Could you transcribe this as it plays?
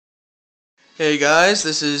Hey guys,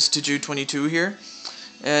 this is Taju22 here,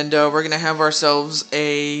 and we're gonna have ourselves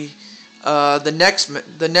the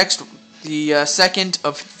second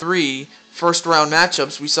of three first round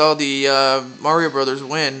matchups. We saw the Mario Brothers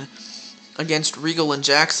win against Regal and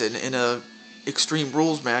Jackson in a Extreme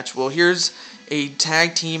Rules match. Well, here's a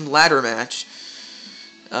tag team ladder match,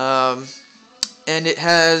 and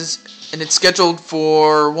it's scheduled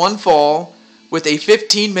for one fall with a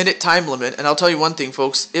 15-minute time limit. And I'll tell you one thing,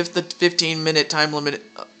 folks: if the 15-minute time limit,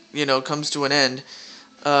 comes to an end,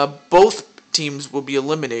 both teams will be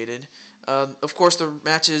eliminated. Of course, the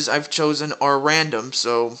matches I've chosen are random,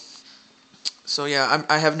 so yeah,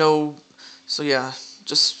 I have no, so yeah,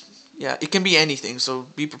 just yeah, it can be anything. So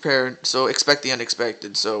be prepared. So expect the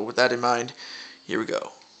unexpected. So with that in mind, here we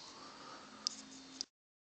go.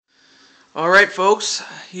 All right, folks.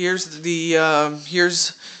 Here's the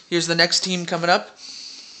next team coming up.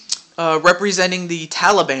 Representing the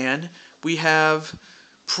Talaban, we have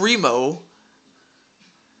Primo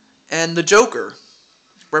and the Joker,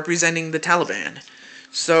 representing the Talaban.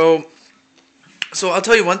 So I'll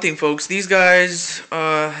tell you one thing, folks. These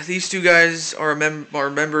two guys are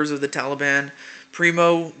members of the Talaban.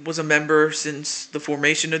 Primo was a member since the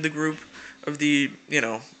formation of the group,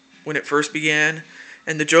 when it first began.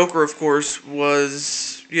 And the Joker, of course,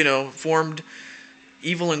 was, formed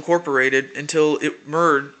Evil Incorporated until it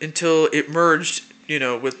merged,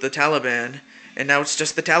 with the Talaban, and now it's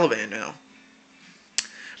just the Talaban now.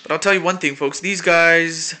 But I'll tell you one thing, folks. These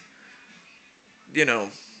guys,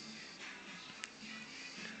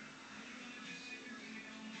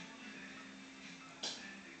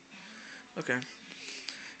 okay.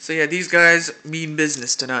 So yeah, these guys mean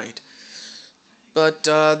business tonight. But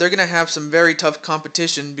they're going to have some very tough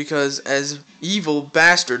competition because, as evil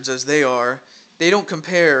bastards as they are, they don't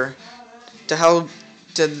compare to how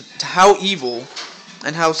evil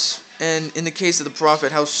and in the case of the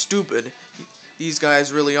Prophet, how stupid these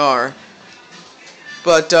guys really are.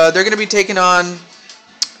 But they're going to be taking on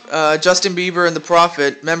Justin Bieber and the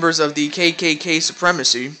Prophet, members of the KKK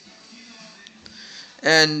Supremacy.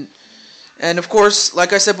 And of course,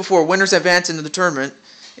 like I said before, winners advance into the tournament.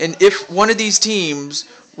 And if one of these teams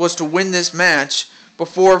was to win this match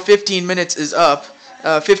before 15 minutes is up,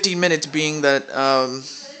 15 minutes being that, on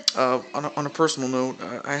a personal note,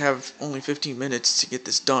 I have only 15 minutes to get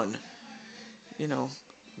this done.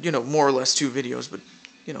 More or less 2 videos, but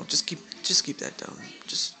just keep that down.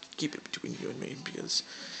 Just keep it between you and me, because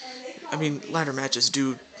ladder matches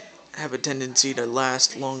do have a tendency to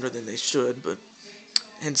last longer than they should, but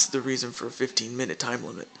hence the reason for a 15-minute time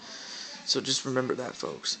limit. So just remember that,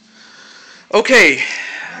 folks. Okay.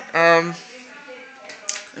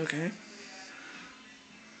 Okay.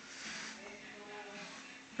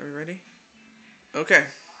 Are we ready? Okay.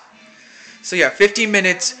 So yeah, 15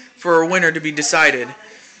 minutes for a winner to be decided.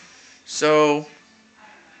 So,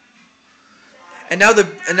 and now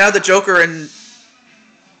the Joker and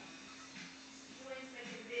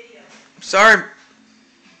sorry.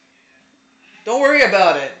 Don't worry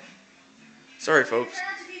about it. Sorry, folks.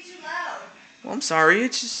 Well, I'm sorry.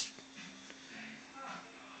 It's just.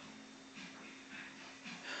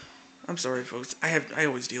 I'm sorry, folks. I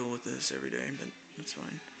always deal with this every day, but it's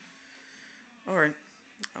fine. All right,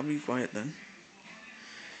 I'll be quiet then.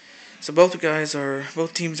 So both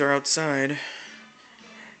teams are outside,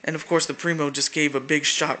 and of course the Primo just gave a big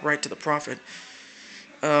shot right to the Prophet.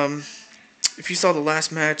 If you saw the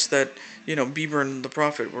last match that Bieber and the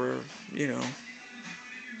Prophet were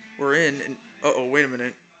in, and wait a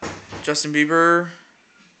minute. Justin Bieber.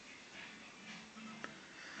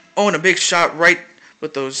 Oh, and a big shot right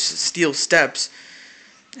with those steel steps.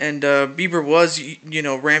 And Bieber was,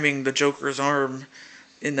 ramming the Joker's arm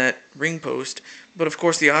in that ring post. But of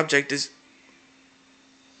course the object is...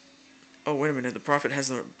 Oh, wait a minute. The Prophet has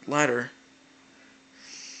the ladder.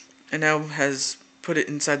 And now has put it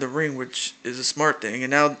inside the ring, which is a smart thing. And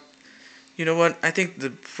now, you know what? I think the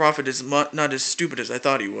Prophet is not as stupid as I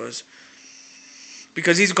thought he was.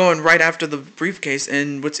 Because he's going right after the briefcase,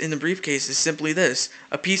 and what's in the briefcase is simply this.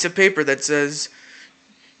 A piece of paper that says,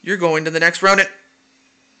 you're going to the next round.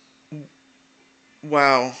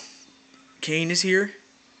 Wow. Kane is here?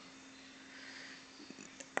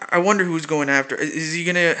 I wonder who's going after. Is he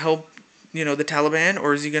going to help, the Talaban?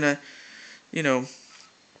 Or is he going to,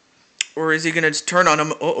 or is he going to turn on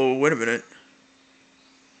him? Uh-oh, wait a minute.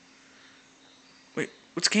 Wait,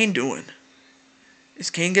 what's Kane doing? Is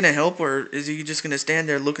Kane going to help, or is he just going to stand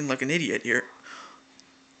there looking like an idiot here?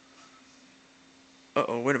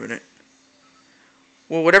 Uh-oh, wait a minute.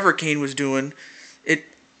 Well, whatever Kane was doing, it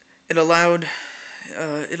allowed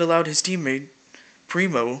his teammate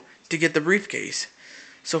Primo to get the briefcase.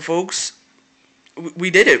 So, folks, we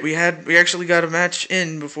did it. We actually got a match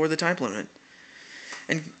in before the time limit.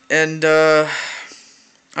 And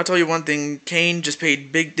I'll tell you one thing, Kane just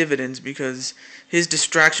paid big dividends because his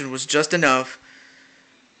distraction was just enough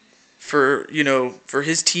for, for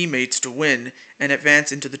his teammates to win and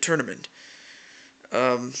advance into the tournament.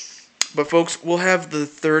 But folks, we'll have the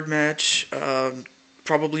third match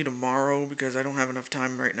probably tomorrow because I don't have enough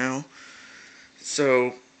time right now.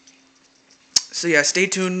 So yeah, stay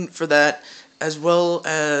tuned for that, as well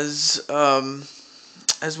as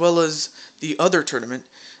the other tournament.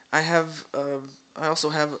 I also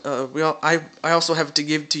have I also have to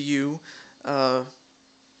give to you. Well,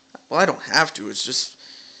 I don't have to.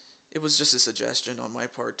 It was just a suggestion on my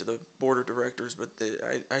part to the board of directors, but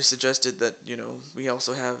I suggested that we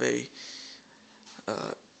also have an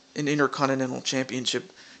Intercontinental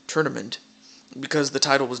Championship tournament because the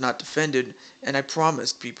title was not defended, and I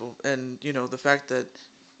promised people, and the fact that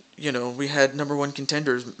we had number one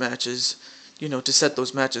contenders matches, to set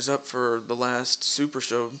those matches up for the last Super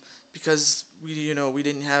Show, because we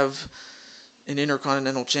didn't have an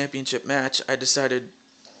Intercontinental Championship match. I decided,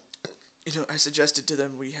 I suggested to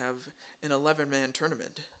them we have an 11-man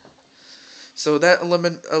tournament. So that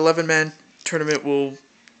 11-man tournament will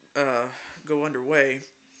go underway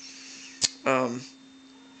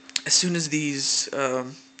as soon as these, at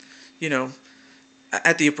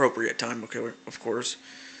the appropriate time, okay, of course.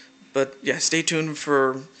 But yeah, stay tuned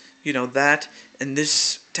for, that and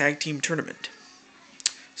this tag team tournament.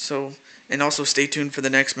 So, and also stay tuned for the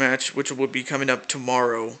next match, which will be coming up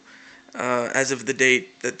tomorrow, as of the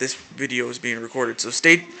date that this video is being recorded. So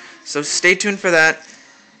stay tuned for that,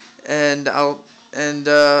 and and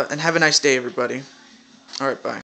have a nice day, everybody. All right, bye.